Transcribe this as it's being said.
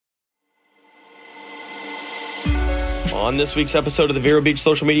On this week's episode of the Vero Beach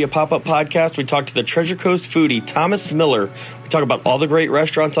Social Media Pop-Up Podcast, we talk to the Treasure Coast foodie, Thomas Miller. We talk about all the great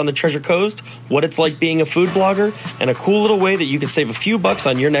restaurants on the Treasure Coast, what it's like being a food blogger, and a cool little way that you can save a few bucks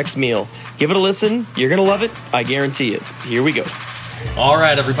on your next meal. Give it a listen. You're going to love it. I guarantee it. Here we go. All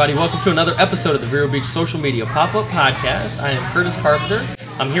right, everybody. Welcome to another episode of the Vero Beach Social Media Pop-Up Podcast. I am Curtis Carpenter.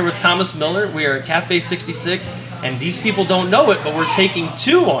 I'm here with Thomas Miller. We are at Cafe 66. And these people don't know it, but we're taking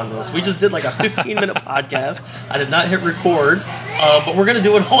two on this. We just did like a 15-minute podcast. I did not hit record, but we're going to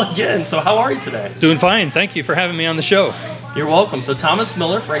do it all again. So how are you today? Doing fine. Thank you for having me on the show. You're welcome. So Thomas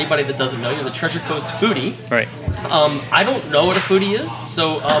Miller, for anybody that doesn't know, you're the Treasure Coast foodie. Right. I don't know what a foodie is,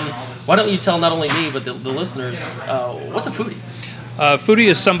 so why don't you tell not only me, but the listeners, what's a foodie? Foodie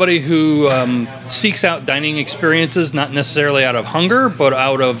is somebody who seeks out dining experiences, not necessarily out of hunger, but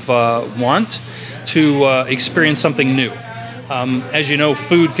out of want to experience something new. As you know,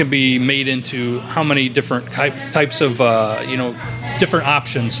 food can be made into how many different types of, different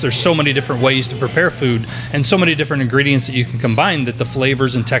options. There's so many different ways to prepare food and so many different ingredients that you can combine that the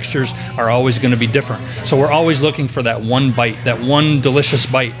flavors and textures are always going to be different. So we're always looking for that one bite, that one delicious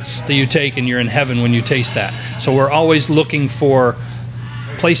bite that you take and you're in heaven when you taste that. So we're always looking for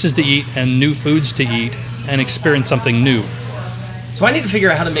places to eat and new foods to eat and experience something new. So I need to figure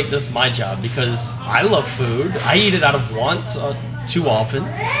out how to make this my job because I love food. I eat it out of want too often.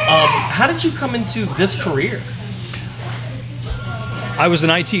 How did you come into this career? I was an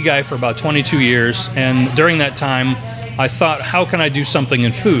IT guy for about 22 years, and during that time, I thought, how can I do something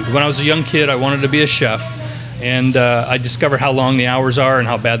in food? When I was a young kid, I wanted to be a chef, and I discovered how long the hours are and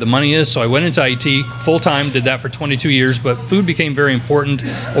how bad the money is, so I went into IT full-time, did that for 22 years, but food became very important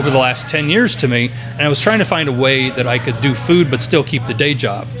over the last 10 years to me, and I was trying to find a way that I could do food but still keep the day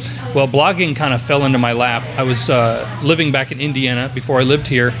job. Well, blogging kind of fell into my lap. I was living back in Indiana before I lived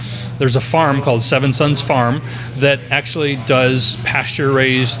here. There's a farm called Seven Sons Farm that actually does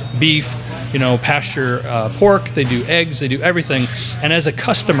pasture-raised beef, pasture pork. They do eggs, they do everything, and as a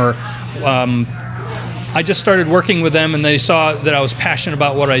customer, I just started working with them, and they saw that I was passionate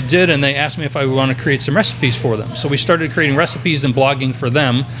about what I did, and they asked me if I would want to create some recipes for them. So we started creating recipes and blogging for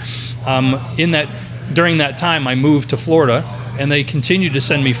them. During that time, I moved to Florida, and they continued to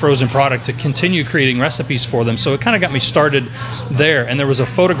send me frozen product to continue creating recipes for them. So it kind of got me started there, and there was a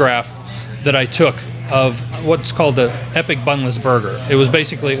photograph that I took of what's called the Epic Bunless Burger. It was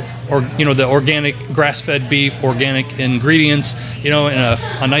basically, the organic grass-fed beef, organic ingredients, and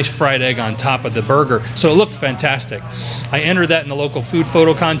a nice fried egg on top of the burger. So it looked fantastic. I entered that in the local food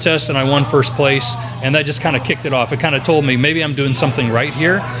photo contest, and I won first place, and that just kind of kicked it off. It kind of told me maybe I'm doing something right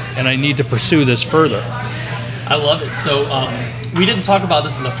here, and I need to pursue this further. I love it. So we didn't talk about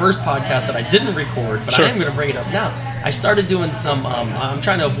this in the first podcast that I didn't record, but sure. I am going to bring it up now. I started doing some, I'm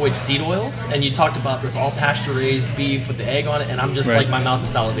trying to avoid seed oils, and you talked about this all pasture-raised beef with the egg on it, and I'm just right. like, my mouth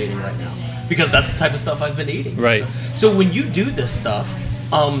is salivating right now because that's the type of stuff I've been eating. Right. So when you do this stuff,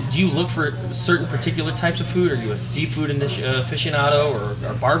 do you look for certain particular types of food? Are you a seafood aficionado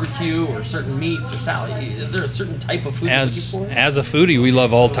or barbecue or certain meats or salad? Is there a certain type of food you're looking for? As a foodie, we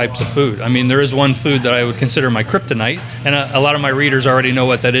love all types of food. I mean, there is one food that I would consider my kryptonite, and a lot of my readers already know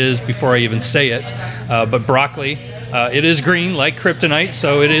what that is before I even say it, but broccoli. It is green like kryptonite,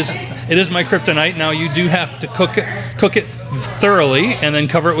 so it is my kryptonite. Now you do have to cook it thoroughly and then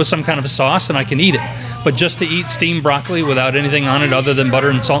cover it with some kind of a sauce, and I can eat it. But just to eat steamed broccoli without anything on it other than butter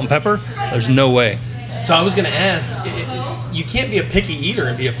and salt and pepper, there's no way. So I was going to ask, you can't be a picky eater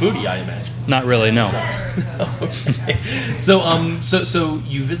and be a foodie, I imagine. Not really, no. Okay. So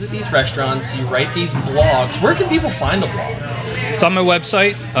you visit these restaurants, you write these blogs. Where can people find the blog? It's on my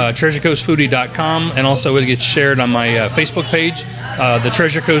website, treasurecoastfoodie.com, and also it gets shared on my Facebook page, the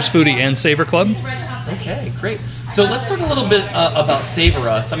Treasure Coast Foodie and Savor Club. Okay, great. So let's talk a little bit about Savor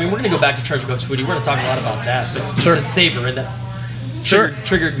Us. I mean, we're going to go back to Treasure Coast Foodie. We're going to talk a lot about that, but you sure. said Savor, and that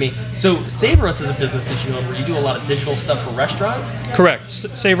triggered me. So Savor Us is a business that you own where you do a lot of digital stuff for restaurants? Correct.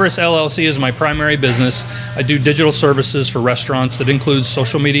 Savor Us LLC is my primary business. I do digital services for restaurants that includes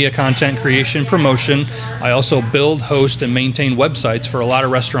social media content creation, promotion. I also build, host, and maintain websites for a lot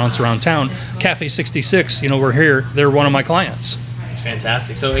of restaurants around town. Cafe 66, we're here. They're one of my clients.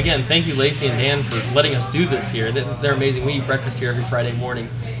 Fantastic. So again, thank you, Lacey and Dan, for letting us do this here. They're amazing. We eat breakfast here every Friday morning.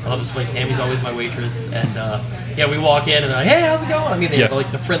 I love this place. Tammy's always my waitress, and we walk in and hey, how's it going? I mean, they're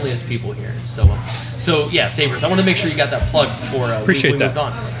like the friendliest people here. So yeah, Savers. I want to make sure you got that plug before we moved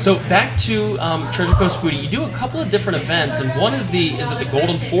on. So back to Treasure Coast Foodie. You do a couple of different events, and one is the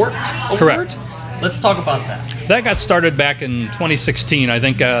Golden Fork Award? Correct. Let's talk about that. That got started back in 2016. I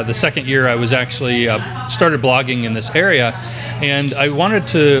think the second year I was actually started blogging in this area. And I wanted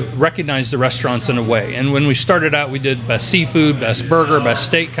to recognize the restaurants in a way. And when we started out, we did best seafood, best burger, best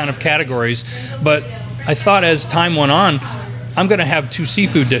steak kind of categories. But I thought as time went on, I'm going to have 2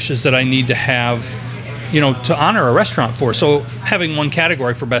 seafood dishes that I need to have, to honor a restaurant for. So having one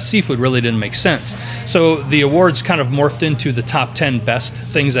category for best seafood really didn't make sense. So the awards kind of morphed into the top 10 best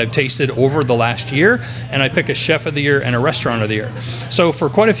things I've tasted over the last year, and I pick a chef of the year and a restaurant of the year. So for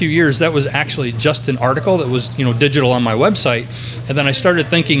quite a few years, that was actually just an article that was, digital on my website. And then I started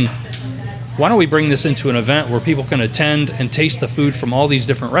thinking, why don't we bring this into an event where people can attend and taste the food from all these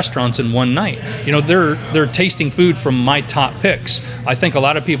different restaurants in one night? They're tasting food from my top picks. I think a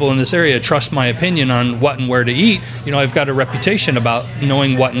lot of people in this area trust my opinion on what and where to eat. I've got a reputation about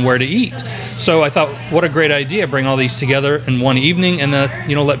knowing what and where to eat. So I thought, what a great idea, bring all these together in one evening and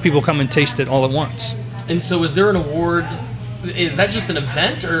let people come and taste it all at once. And so is there an award? Is that just an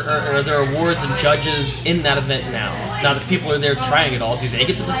event, or are there awards and judges in that event now? Now that people are there trying it all, do they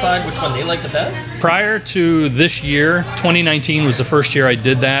get to decide which one they like the best? Prior to this year, 2019 was the first year I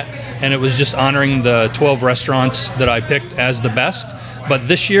did that, and it was just honoring the 12 restaurants that I picked as the best. But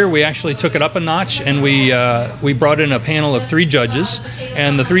this year we actually took it up a notch, and we brought in a panel of 3 judges,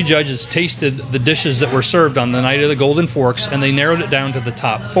 and the 3 judges tasted the dishes that were served on the night of the Golden Forks, and they narrowed it down to the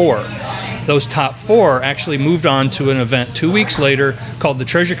top 4. Those top 4 actually moved on to an event 2 weeks later called the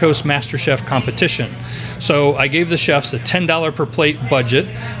Treasure Coast MasterChef Competition. So I gave the chefs a $10 per plate budget.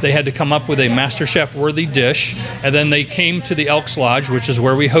 They had to come up with a MasterChef worthy dish, and then they came to the Elks Lodge, which is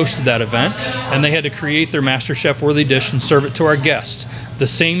where we hosted that event, and they had to create their MasterChef worthy dish and serve it to our guests. The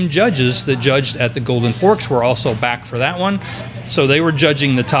same judges that judged at the Golden Forks were also back for that one. So they were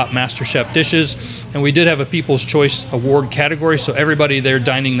judging the top MasterChef dishes, and we did have a People's Choice Award category, so everybody there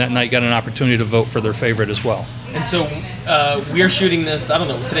dining that night got an opportunity to vote for their favorite as well. And so we're shooting this, I don't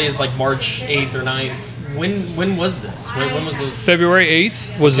know, today is like March 8th or 9th. When was this? When was the... February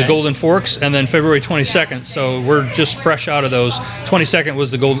 8th was the Golden Forks, and then February 22nd, so we're just fresh out of those. 22nd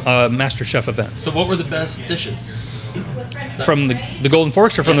was the MasterChef event. So what were the best dishes? From the Golden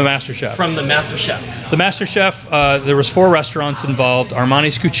Forks or from the MasterChef? From the MasterChef. The MasterChef, there was 4 restaurants involved.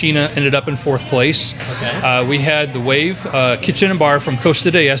 Armani's Cucina ended up in 4th place. Okay. We had the Wave Kitchen and Bar from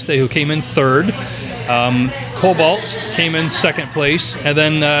Costa de Este, who came in 3rd. Cobalt came in 2nd place, and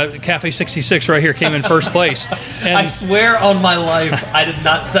then Cafe 66 right here came in 1st place. And I swear on my life, I did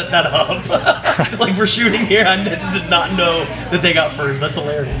not set that up. Like, we're shooting here, I did not know that they got 1st. That's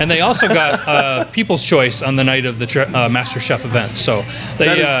hilarious. And they also got People's Choice on the night of the MasterChef event. So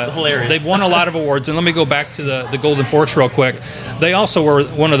that is hilarious. They've won a lot of awards. And let me go back to the Golden Forks real quick. They also were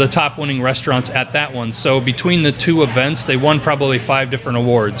one of the top winning restaurants at that one. So between the 2 events, they won probably 5 different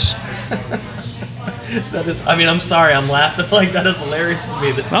awards. That is, I'm sorry, I'm laughing. Like, that is hilarious to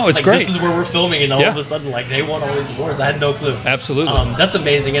me. That, no, it's great. This is where we're filming, and all of a sudden, like, they won all these awards. I had no clue. Absolutely. That's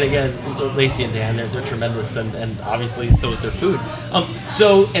amazing. And again, Lacey and Dan, they're tremendous, and obviously so is their food.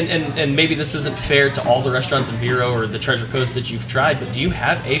 So, and maybe this isn't fair to all the restaurants in Vero or the Treasure Coast that you've tried, but do you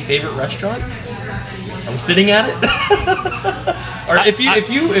have a favorite restaurant? Are we sitting at it? Or if you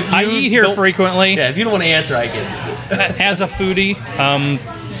I eat here frequently. Yeah, if you don't want to answer, I get it. As a foodie,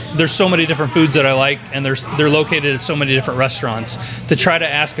 there's so many different foods that I like, and they're located at so many different restaurants. To try to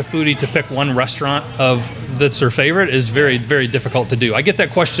ask a foodie to pick one restaurant that's their favorite is very, very difficult to do. I get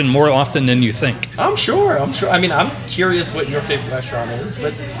that question more often than you think. I'm sure. I'm curious what your favorite restaurant is,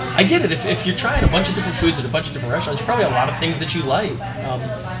 but I get it. If you're trying a bunch of different foods at a bunch of different restaurants, you probably have a lot of things that you like.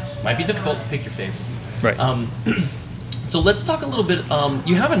 Might be difficult to pick your favorite. Right. So let's talk a little bit.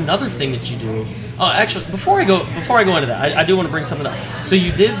 You have another thing that you do. Actually, before I go into that, I do want to bring something up. So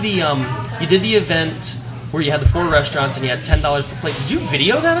you did the event where you had the 4 restaurants and you had $10 per plate. Did you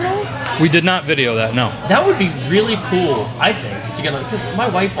video that at all? We did not video that. No. That would be really cool, I think, to get on, because my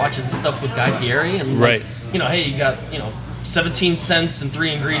wife watches this stuff with Guy Fieri, and right. Hey, you got 17 cents and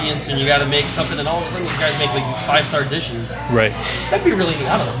 3 ingredients, and you got to make something, and all of a sudden these guys make like these 5-star dishes. Right. That'd be really neat.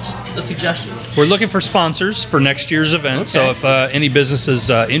 I don't know, just a suggestion. We're looking for sponsors for next year's event. Okay. So if any business is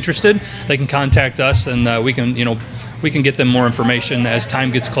interested, they can contact us, and we can get them more information as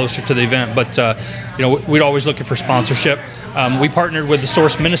time gets closer to the event. But we're always looking for sponsorship. We partnered with the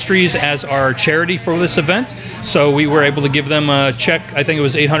Source Ministries as our charity for this event, so we were able to give them a check. I think it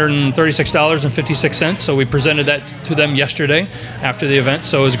was $836.56. So we presented that to them yesterday after the event.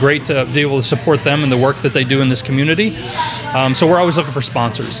 So it was great to be able to support them and the work that they do in this community. So we're always looking for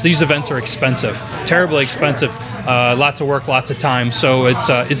sponsors. These events are expensive, terribly expensive. Lots of work, lots of time. So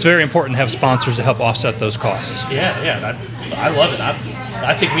it's very important to have sponsors to help offset those costs. Yeah, I love it.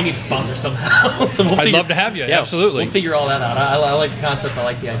 I think we need to sponsor somehow. So I'd love to have you. Yeah, absolutely. We'll figure all that out. I like the concept. I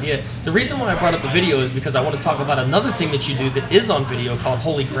like the idea. The reason why I brought up the video is because I want to talk about another thing that you do that is on video called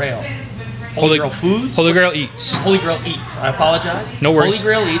Holy Grail. Holy Grail Foods? Holy Grail Eats. Holy Grail Eats. I apologize. No worries. Holy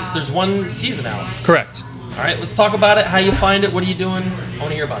Grail Eats. There's one season out. Correct. All right, let's talk about it. How you find it? What are you doing? I want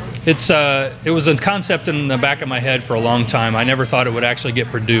to hear about this. It was a concept in the back of my head for a long time. I never thought it would actually get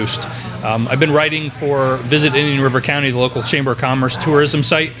produced. I've been writing for Visit Indian River County, the local Chamber of Commerce tourism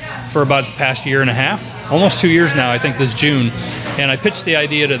site, for about the past year and a half, almost 2 years now, I think this June. And I pitched the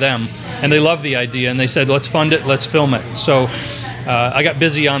idea to them, and they loved the idea, and they said, let's fund it, let's film it. So I got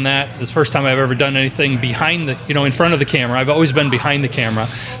busy on that. It's the first time I've ever done anything behind the, in front of the camera. I've always been behind the camera.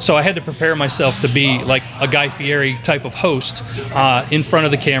 So I had to prepare myself to be like a Guy Fieri type of host in front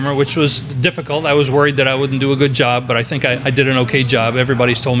of the camera, which was difficult. I was worried that I wouldn't do a good job, but I think I did an okay job.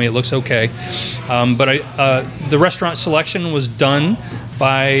 Everybody's told me it looks okay. The restaurant selection was done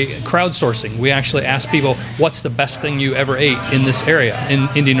by crowdsourcing. We actually asked people, what's the best thing you ever ate in this area, in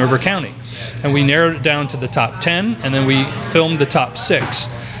Indian River County? And we narrowed it down to the top 10, and then we filmed the top 6.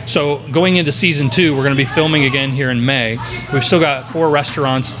 So going into season 2, we're going to be filming again here in May. We've still got 4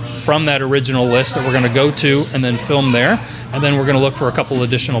 restaurants from that original list that we're going to go to and then film there. And then we're going to look for a couple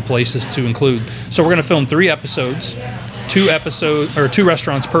additional places to include. So we're going to film 3 episodes, 2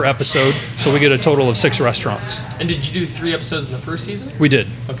 restaurants per episode, so we get a total of 6 restaurants. And did you do 3 episodes in the first season? We did.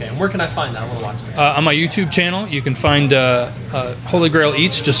 Okay, and where can I find that? I want to watch that. On my YouTube channel, you can find Holy Grail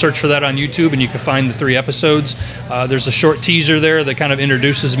Eats. Just search for that on YouTube, and you can find the 3 episodes. There's a short teaser there that kind of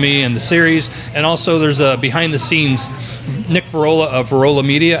introduces me and the series, and also there's a behind the scenes. Nick Verola of Verola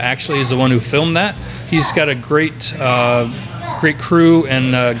Media actually is the one who filmed that. He's got a great crew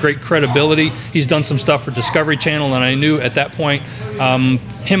and great credibility. He's done some stuff for Discovery Channel, and I knew at that point,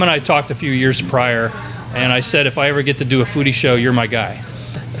 him and I talked a few years prior, and I said, if I ever get to do a foodie show, you're my guy.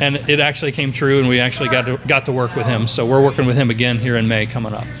 And it actually came true, and we actually got to work with him. So we're working with him again here in May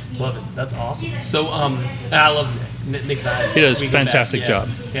coming up. Love it. That's awesome. So I love Nick and I. He does a fantastic job.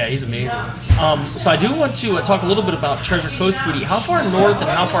 Yeah, he's amazing. So I do want to talk a little bit about Treasure Coast Foodie. How far north and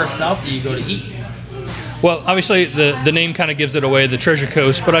how far south do you go to eat? Well, obviously, the name kind of gives it away, the Treasure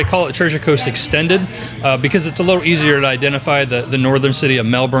Coast, but I call it Treasure Coast Extended because it's a little easier to identify the northern city of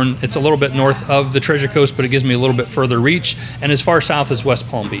Melbourne. It's a little bit north of the Treasure Coast, but it gives me a little bit further reach, and as far south as West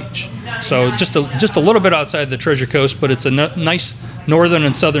Palm Beach. So just a little bit outside the Treasure Coast, but it's a nice northern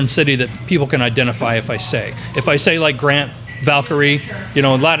and southern city that people can identify if I say. If I say like Grant, Valkyrie,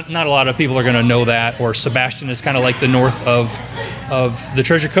 not a lot of people are going to know that, or Sebastian is kind of like the north of the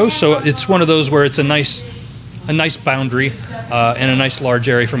Treasure Coast. So it's one of those where it's a nice boundary and a nice large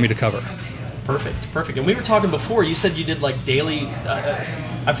area for me to cover. Perfect. And we were talking before, you said you did like daily,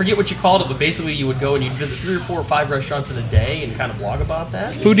 I forget what you called it, but basically you would go and you'd visit 3 or 4 or 5 restaurants in a day and kind of blog about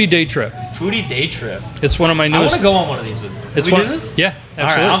that? Foodie day trip. It's one of my newest. I want to go on one of these with you. Can we do this? Yeah,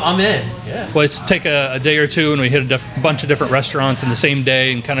 absolutely. All right, I'm in. Yeah. Well, it's take a day or two and we hit a bunch of different restaurants in the same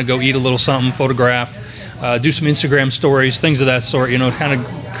day and kind of go eat a little something, photograph, do some Instagram stories, things of that sort, kind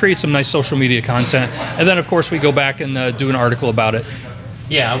of create some nice social media content. And then, of course, we go back and do an article about it.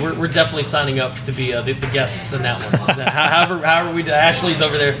 Yeah, we're definitely signing up to be the guests in that one. However we do. Ashley's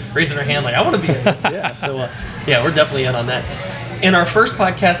over there raising her hand like, I want to be in this. Yeah, so we're definitely in on that. In our first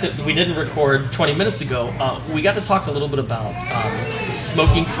podcast that we didn't record 20 minutes ago, we got to talk a little bit about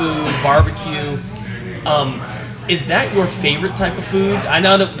smoking food, barbecue. Is that your favorite type of food? I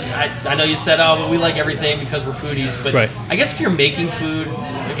know you said, but we like everything because we're foodies. But right. I guess if you're making food,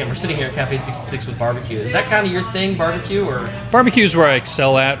 again, we're sitting here at Cafe 66 with barbecue. Is that kind of your thing, barbecue? Or barbecue is where I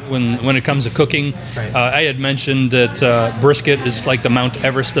excel at when it comes to cooking. Right. I had mentioned that brisket is like the Mount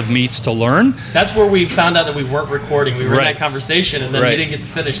Everest of meats to learn. That's where we found out that we weren't recording. We were right. in that conversation, and then right. we didn't get to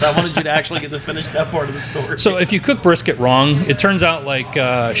finish. So I wanted you to actually get to finish that part of the story. So if you cook brisket wrong, it turns out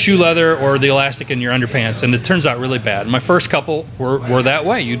like shoe leather or the elastic in your underpants, and it turns out really bad. My first couple were that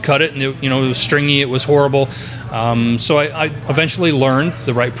way. You'd cut it, and it was stringy. It was horrible. So I eventually learned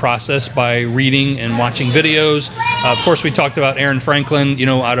the right process by reading and watching videos. Of course, we talked about Aaron Franklin,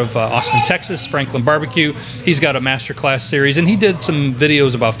 out of Austin, Texas, Franklin Barbecue. He's got a masterclass series, and he did some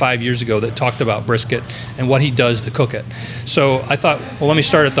videos about 5 years ago that talked about brisket and what he does to cook it. So I thought, well, let me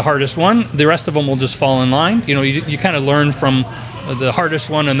start at the hardest one. The rest of them will just fall in line. You kind of learn from the hardest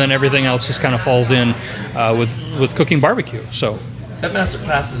one, and then everything else just kind of falls in with cooking barbecue. So That master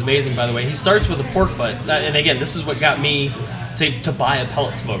class is amazing, by the way. He starts with a pork butt, and again, this is what got me to buy a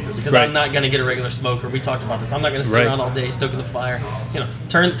pellet smoker, because I'm not going to get a regular smoker. We talked about this. I'm not going to sit around all day stoking the fire.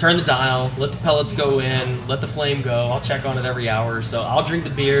 Turn the dial, let the pellets go in, let the flame go. I'll check on it every hour. So I'll drink the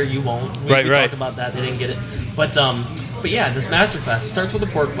beer. You won't. We talked about that. They didn't get it, but yeah, this master class. He starts with a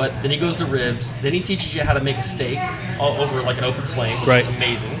pork butt, then he goes to ribs, then he teaches you how to make a steak over like an open flame, which is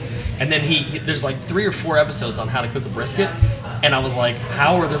amazing. And then there's like 3 or 4 episodes on how to cook a brisket, and I was like,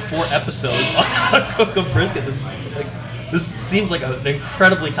 how are there 4 episodes on how to cook a brisket? This seems like an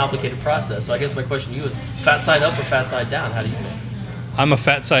incredibly complicated process. So I guess my question to you is, fat side up or fat side down? How do you do it? I'm a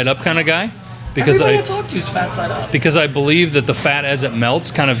fat side up kind of guy. Because everybody I talk to is fat side up. Because I believe that the fat, as it melts,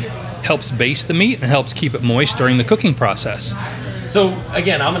 kind of helps baste the meat and helps keep it moist during the cooking process. So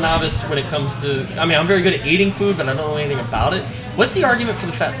again, I'm a novice when it comes to, I'm very good at eating food, but I don't know anything about it. What's the argument for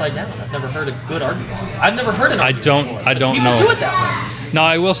the fat side down? I've never heard a good argument. I've never heard an argument I don't know. People do it that way. Now,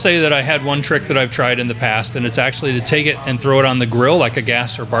 I will say that I had one trick that I've tried in the past, and it's actually to take it and throw it on the grill, like a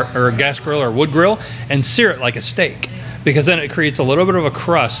gas or a gas grill or wood grill, and sear it like a steak, because then it creates a little bit of a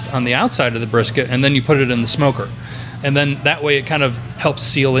crust on the outside of the brisket, and then you put it in the smoker. And then that way it kind of helps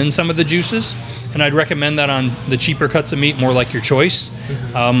seal in some of the juices, and I'd recommend that on the cheaper cuts of meat, more like your choice.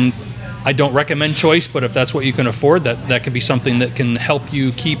 I don't recommend choice, but if that's what you can afford, that could be something that can help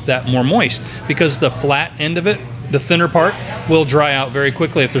you keep that more moist, because the flat end of it, the thinner part, will dry out very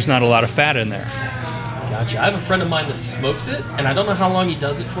quickly if there's not a lot of fat in there. Gotcha. I have a friend of mine that smokes it, and I don't know how long he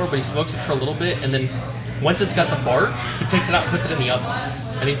does it for, but he smokes it for a little bit, and then once it's got the bark, he takes it out and puts it in the oven.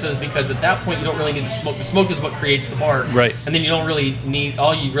 And he says because at that point you don't really need the smoke. The smoke is what creates the bark. Right. And then you don't really need,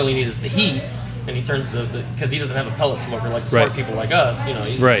 all you really need is the heat. And he turns because he doesn't have a pellet smoker like the smart people like us,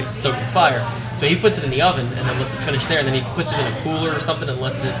 he's stoking fire. So he puts it in the oven and then lets it finish there, and then he puts it in a cooler or something and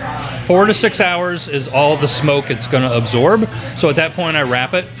lets it... 4 to 6 hours is all the smoke it's going to absorb. So at that point I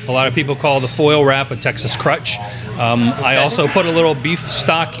wrap it. A lot of people call the foil wrap a Texas crutch. I also put a little beef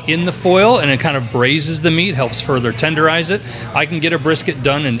stock in the foil, and it kind of braises the meat, helps further tenderize it. I can get a brisket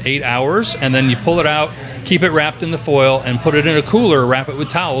done in 8 hours, and then you pull it out, keep it wrapped in the foil, and put it in a cooler, wrap it with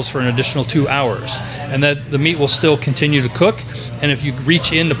towels for an additional 2 hours. And that the meat will still continue to cook. And if you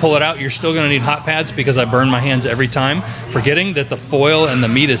reach in to pull it out, you're still going to need hot pads, because I burn my hands every time, forgetting that the foil and the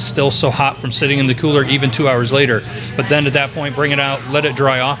meat is still so hot from sitting in the cooler even 2 hours later. But then at that point, bring it out, let it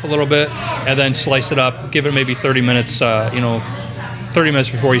dry off a little bit, and then slice it up. Give it maybe 30 minutes, 30 minutes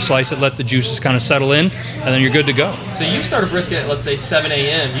before you slice it, let the juices kind of settle in, and then you're good to go. So you start a brisket at, let's say, 7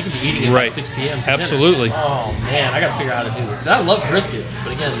 a.m. You can be eating it by 6 p.m. Absolutely. Dinner. Oh, man, I got to figure out how to do this. I love brisket,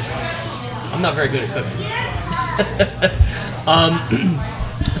 but again, I'm not very good at cooking.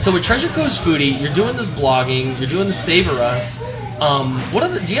 So with Treasure Coast Foodie, you're doing this blogging, you're doing the Savor Us.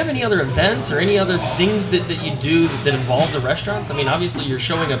 Do you have any other events or any other things that you do that involve the restaurants? I mean, obviously you're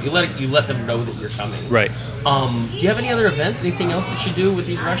showing up. You let them know that you're coming. Right. Do you have any other events? Anything else that you do with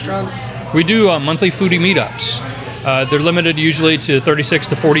these restaurants? We do monthly foodie meetups. They're limited usually to 36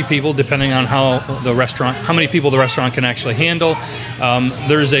 to 40 people, depending on how many people the restaurant can actually handle.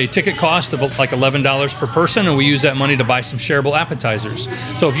 There's a ticket cost of like $11 per person, and we use that money to buy some shareable appetizers.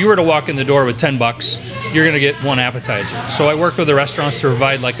 So if you were to walk in the door with $10, you're going to get 1 appetizer. So I work with the restaurants to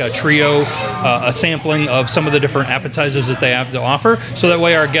provide like a trio, a sampling of some of the different appetizers that they have to offer, so that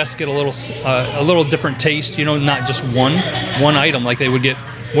way our guests get a little different taste. Not just one item like they would get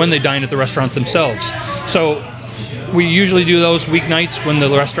when they dine at the restaurant themselves. So we usually do those weeknights when the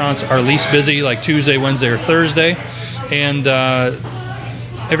restaurants are least busy, like Tuesday, Wednesday, or Thursday. And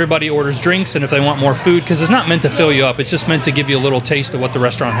everybody orders drinks, and if they want more food, because it's not meant to fill you up, it's just meant to give you a little taste of what the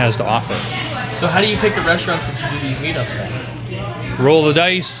restaurant has to offer. So how do you pick the restaurants that you do these meetups at? Roll the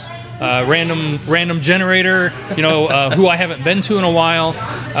dice. Random generator, who I haven't been to in a while.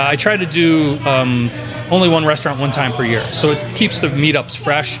 I try to do only one restaurant one time per year, so it keeps the meetups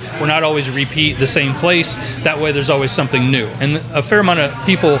fresh. We're not always repeat the same place. That way there's always something new. And a fair amount of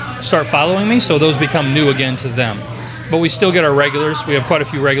people start following me, so those become new again to them. But we still get our regulars. We have quite a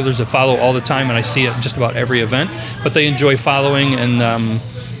few regulars that follow all the time, and I see it just about every event. But they enjoy following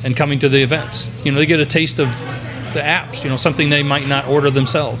and coming to the events. They get a taste of the apps, something they might not order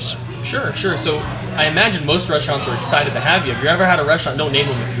themselves. Sure. So I imagine most restaurants are excited to have you. Have you ever had a restaurant, don't name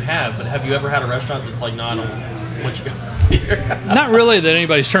them if you have, but have you ever had a restaurant that's like, no, I don't want you guys here? Not really that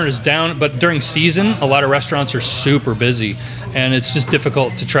anybody's turned us down, but during season, a lot of restaurants are super busy, and it's just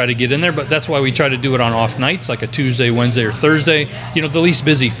difficult to try to get in there, but that's why we try to do it on off nights, like a Tuesday, Wednesday, or Thursday, the least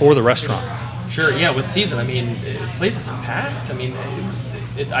busy for the restaurant. Sure, yeah, with season, places are packed.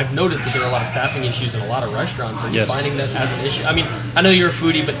 I've noticed that there are a lot of staffing issues in a lot of restaurants. Are you finding that as an issue? I know you're a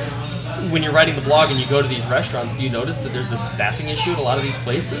foodie, but when you're writing the blog and you go to these restaurants, do you notice that there's a staffing issue at a lot of these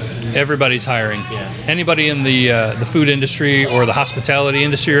places? Everybody's hiring. Yeah. Anybody in the food industry or the hospitality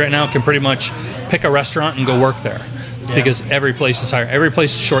industry right now can pretty much pick a restaurant and go work there, because every place is hiring. Every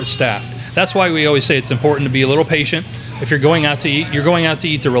place is short-staffed. That's why we always say it's important to be a little patient. If you're going out to eat, you're going out to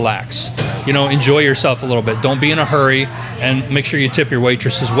eat to relax. Enjoy yourself a little bit. Don't be in a hurry, and make sure you tip your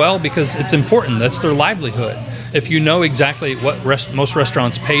waitress as well, because it's important. That's their livelihood. If you know exactly what most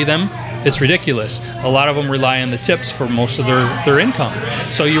restaurants pay them, it's ridiculous. A lot of them rely on the tips for most of their income.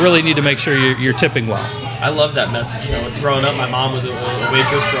 So you really need to make sure you're tipping well. I love that message. Growing up, my mom was a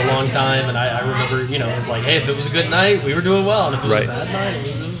waitress for a long time, and I remember, it was like, hey, if it was a good night, we were doing well, and if it was a bad night,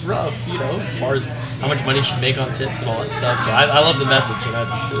 it was rough, as far as how much money she'd make on tips and all that stuff. So I love the message, and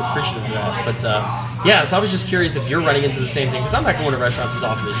I'm appreciative of that. But so I was just curious if you're running into the same thing, because I'm not going to restaurants as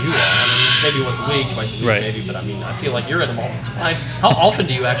often as you are. I mean, maybe once a week, twice a week, maybe, but I feel like you're in them all the time. How often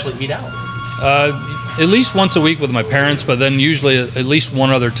do you actually eat out? At least once a week with my parents, but then usually at least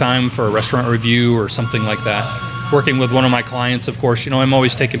one other time for a restaurant review or something like that. Working with one of my clients, of course, I'm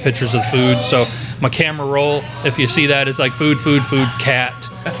always taking pictures of food. So my camera roll, if you see that, it's like food, cat,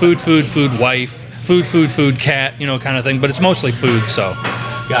 food, wife, food, cat, kind of thing. But it's mostly food, so.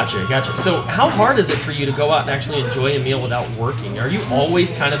 Gotcha. So how hard is it for you to go out and actually enjoy a meal without working? Are you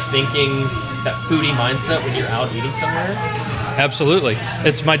always kind of thinking that foodie mindset when you're out eating somewhere? Absolutely.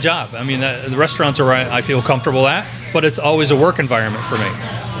 It's my job. I mean, the restaurants are where I feel comfortable at, but it's always a work environment for me.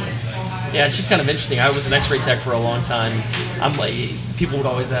 Yeah, it's just kind of interesting. I was an x-ray tech for a long time. I'm like, people would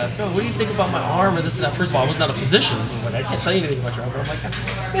always ask, what do you think about my arm or this and that? First of all, I was not a physician, so I was like, I can't tell you anything about your arm. But I'm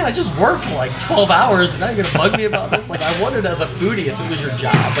like, man, I just worked like 12 hours, and now you're going to bug me about this? Like, I wondered as a foodie if it was your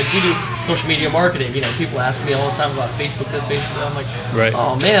job. Like, we do social media marketing. People ask me all the time about Facebook this, Facebook that. I'm like,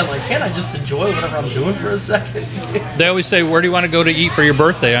 oh man, like, can't I just enjoy whatever I'm doing for a second? They always say, where do you want to go to eat for your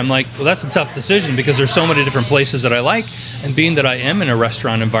birthday? I'm like, well, that's a tough decision, because there's so many different places that I like, and being that I am in a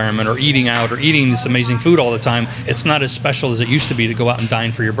restaurant environment or eating out or eating this amazing food all the time, it's not as special as it used to be to go out and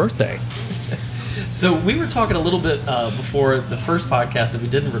dine for your birthday. So we were talking a little bit before the first podcast that we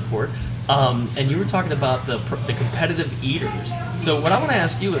didn't record, and you were talking about the competitive eaters. So what I want to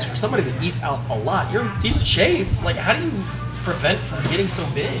ask you is, for somebody that eats out a lot, you're in decent shape. Like, how do you prevent from getting so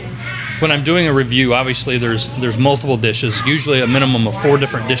big? When I'm doing a review, obviously there's multiple dishes, usually a minimum of 4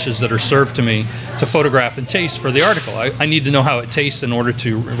 different dishes that are served to me to photograph and taste for the article. I need to know how it tastes in order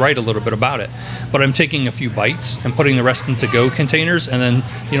to write a little bit about it. But I'm taking a few bites and putting the rest in to-go containers, and then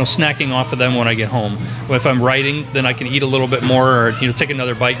snacking off of them when I get home. If I'm writing, then I can eat a little bit more, or take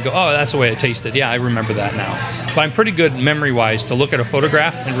another bite and go, oh, that's the way it tasted. Yeah, I remember that now. But I'm pretty good memory-wise to look at a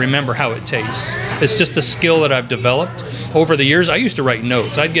photograph and remember how it tastes. It's just a skill that I've developed over the years. I used to write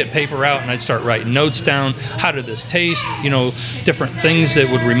notes. I'd get paper out and I'd start writing notes down. How did this taste? Different things that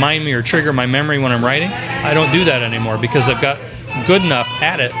would remind me or trigger my memory when I'm writing. I don't do that anymore, because I've got good enough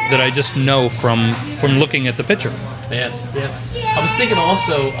at it that I just know from looking at the picture. Yeah. I was thinking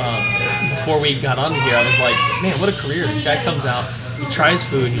also, before we got on here, I was like, man, what a career. This guy comes out, he tries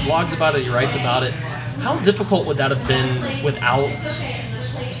food, he blogs about it, he writes about it. How difficult would that have been without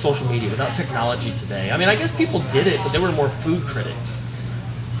social media, without technology today? I mean, I guess people did it, but they were more food critics.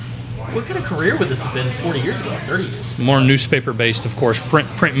 What kind of career would this have been 40 years ago, 30 years ago? More newspaper-based, of course,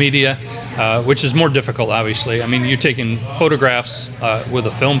 print media, which is more difficult, obviously. I mean, you're taking photographs with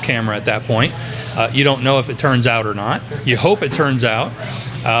a film camera at that point. You don't know if it turns out or not. You hope it turns out.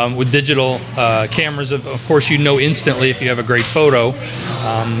 With digital cameras, of course, you know instantly if you have a great photo.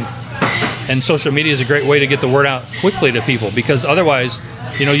 And social media is a great way to get the word out quickly to people, because otherwise,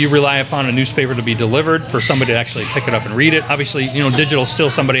 you rely upon a newspaper to be delivered for somebody to actually pick it up and read it. Obviously, digital, still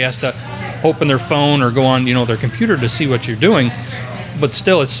somebody has to open their phone or go on, their computer to see what you're doing. But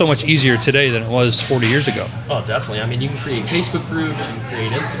still, it's so much easier today than it was 40 years ago. Oh, definitely. I mean, you can create Facebook groups, you can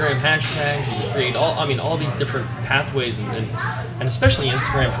create Instagram hashtags, you can create all these different pathways, and especially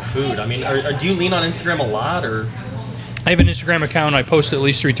Instagram for food. I mean, do you lean on Instagram a lot, or? I have an Instagram account. I post at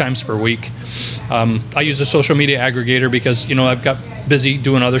least 3 times per week. I use a social media aggregator because, I've got busy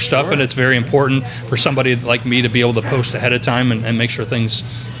doing other stuff, and it's very important for somebody like me to be able to post ahead of time and make sure things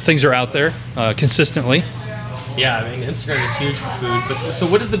are out there consistently. Yeah, I mean, Instagram is huge for food. But so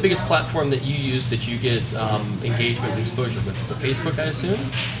what is the biggest platform that you use that you get engagement and exposure with? Is it Facebook, I assume?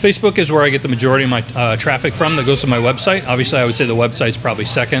 Facebook is where I get the majority of my traffic from that goes to my website. Obviously, I would say the website's probably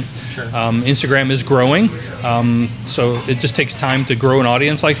second. Sure. Instagram is growing, so it just takes time to grow an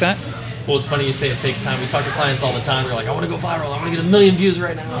audience like that. Well, it's funny you say it takes time. We talk to clients all the time. They're like, I want to go viral. I want to get 1 million views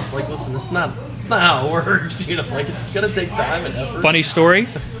right now. It's like, listen, it's not how it works. Like, it's going to take time and effort. Funny story.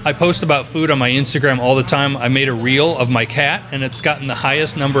 I post about food on my Instagram all the time. I made a reel of my cat, and it's gotten the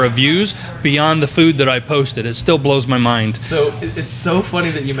highest number of views beyond the food that I posted. It still blows my mind. So it's so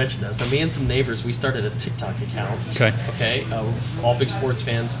funny that you mentioned that. So me and some neighbors, we started a TikTok account. Okay. All big sports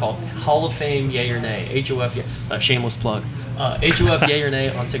fans, called Hall of Fame Yay or Nay. HOF, shameless plug. HOF Yay or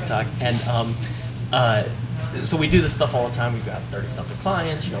Nay on TikTok. And so we do this stuff all the time. We've got 30-something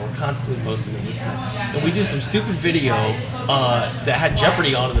clients. We're constantly posting things. And we do some stupid video that had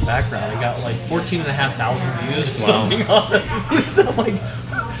Jeopardy on in the background. It got like 14,500 views or something on it. So I'm like,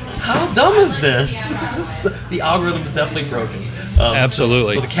 how dumb is this? The algorithm is definitely broken.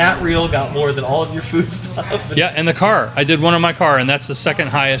 Absolutely. So the cat reel got more than all of your food stuff. And the car. I did one on my car, and that's the second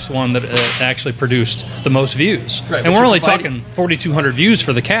highest one that actually produced the most views. Right, and we're only talking 4,200 views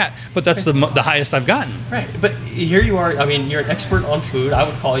for the cat, but that's the highest I've gotten. Right. But here you are. I mean, you're an expert on food. I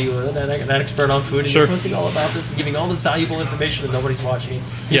would call you an expert on food. And Sure. You're posting all about this and giving all this valuable information and nobody's watching.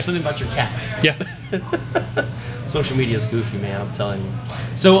 Yeah. Something about your cat. Yeah. Social media is goofy, man. I'm telling you.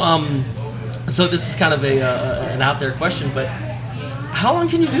 So this is kind of an out there question, but how long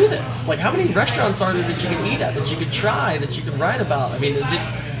can you do this? Like, how many restaurants are there that you can eat at, that you can try, that you can write about? I mean, is it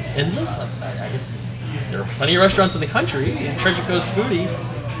endless? I guess there are plenty of restaurants in the country. Treasure Coast Foodie.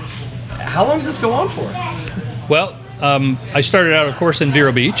 How long does this go on for? Well, I started out, of course, in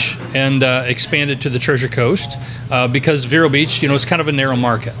Vero Beach and expanded to the Treasure Coast because Vero Beach, it's kind of a narrow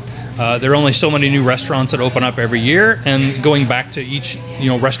market. There are only so many new restaurants that open up every year, and going back to each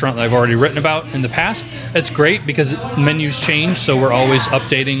restaurant that I've already written about in the past, it's great because menus change, so we're always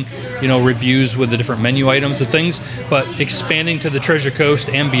updating reviews with the different menu items and things. But expanding to the Treasure Coast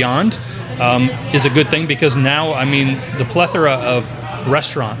and beyond is a good thing because now, the plethora of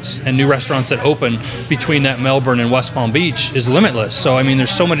restaurants and new restaurants that open between that Melbourne and West Palm Beach is limitless. So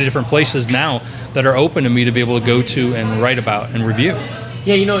there's so many different places now that are open to me to be able to go to and write about and review.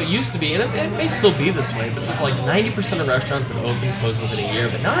 Yeah, it used to be, and it may still be this way, but it was like 90% of restaurants that open close within a year.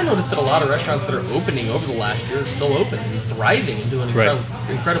 But now I noticed that a lot of restaurants that are opening over the last year are still open and thriving and doing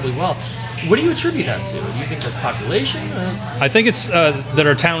incredibly well. What do you attribute that to? Do you think that's population? I think it's that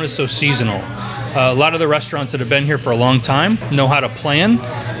our town is so seasonal. A lot of the restaurants that have been here for a long time know how to plan.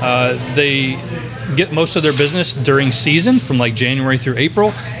 They get most of their business during season from like January through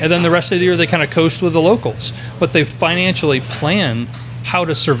April, and then the rest of the year they kind of coast with the locals. But they financially plan how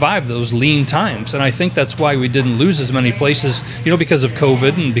to survive those lean times, and I think that's why we didn't lose as many places, because of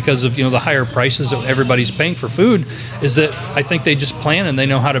COVID and because of the higher prices that everybody's paying for food, is that I think they just plan and they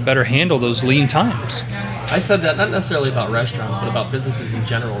know how to better handle those lean times. I said that not necessarily about restaurants, but about businesses in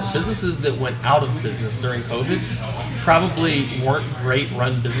general. Businesses that went out of business during COVID probably weren't great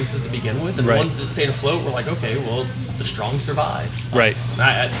run businesses to begin with, and the ones that stayed afloat were like, okay, well, the strong survive. Right.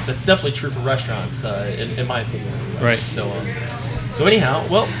 That's definitely true for restaurants, in my opinion. Right. So anyhow,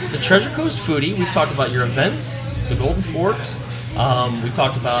 well, the Treasure Coast Foodie, we've talked about your events, the Golden Forks, we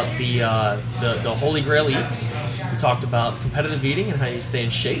talked about the Holy Grail Eats, we talked about competitive eating and how you stay in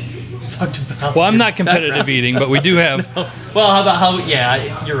shape. We talked about I'm not competitive eating, but we do have... No. Well,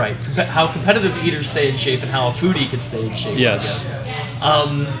 you're right. How competitive eaters stay in shape and how a foodie can stay in shape. Yes.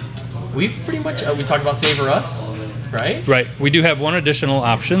 We've pretty much, we talked about Savor Us. Right? Right. We do have one additional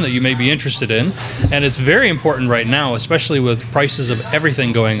option that you may be interested in, and it's very important right now, especially with prices of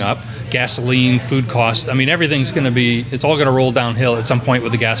everything going up, gasoline, food costs. Everything's going to be, it's all going to roll downhill at some point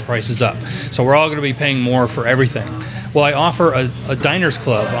with the gas prices up. So we're all going to be paying more for everything. Well, I offer a diners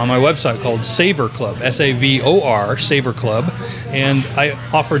club on my website called Savor Club, SAVOR, Savor Club, and I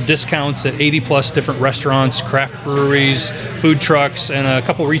offer discounts at 80 plus different restaurants, craft breweries, food trucks, and a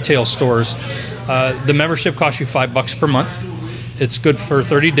couple retail stores. The membership costs you $5 per month. It's good for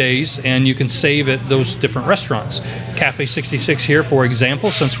 30 days, and you can save at those different restaurants. Cafe 66 here, for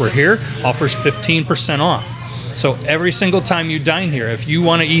example, since we're here, offers 15% off. So every single time you dine here, if you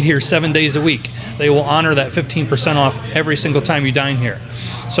want to eat here 7 days a week, they will honor that 15% off every single time you dine here.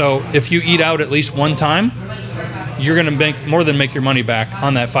 So if you eat out at least one time, you're going to more than make your money back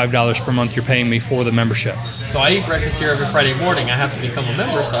on that $5 per month you're paying me for the membership. So I eat breakfast here every Friday morning. I have to become a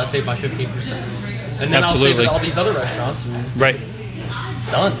member, so I save my 15%. And then Absolutely. I'll save at all these other restaurants. Right.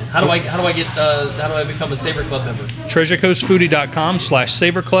 Done. How do I become a Savor Club member?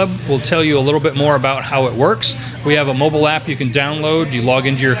 TreasureCoastFoodie.com/Savor Club will tell you a little bit more about how it works. We have a mobile app you can download. You log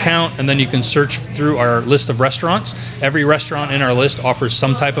into your account, and then you can search through our list of restaurants. Every restaurant in our list offers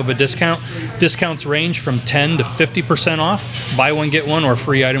some type of a discount. Discounts range from 10 to 50% off, buy one, get one, or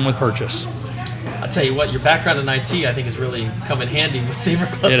free item with purchase. I'll tell you what, your background in IT, I think, has really come in handy with Saver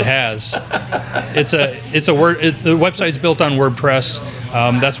Club. It has. The website's built on WordPress.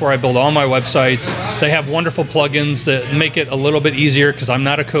 That's where I build all my websites. They have wonderful plugins that make it a little bit easier because I'm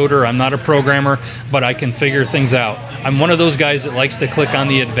not a coder, I'm not a programmer, but I can figure things out. I'm one of those guys that likes to click on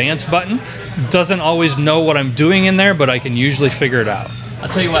the advanced button. Doesn't always know what I'm doing in there, but I can usually figure it out. I'll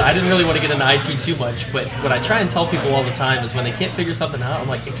tell you what, I didn't really want to get into IT too much, but what I try and tell people all the time is when they can't figure something out, I'm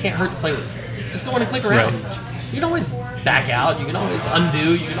like, it can't hurt to play with it. Just go in and click around. Right. You can always back out. You can always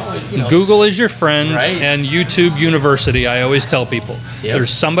undo. You can always, Google is your friend, right? And YouTube University, I always tell people. Yep.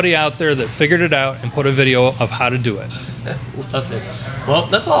 There's somebody out there that figured it out and put a video of how to do it. Love it. Well,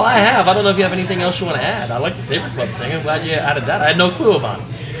 that's all I have. I don't know if you have anything else you want to add. I like the Saver Club thing. I'm glad you added that. I had no clue about it.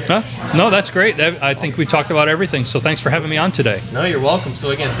 Huh? No, that's great. I think we talked about everything, so thanks for having me on today. No, you're welcome.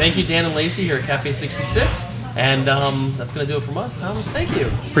 So again, thank you, Dan and Lacey here at Cafe 66. And that's going to do it from us. Thomas, thank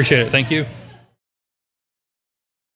you. Appreciate it. Thank you.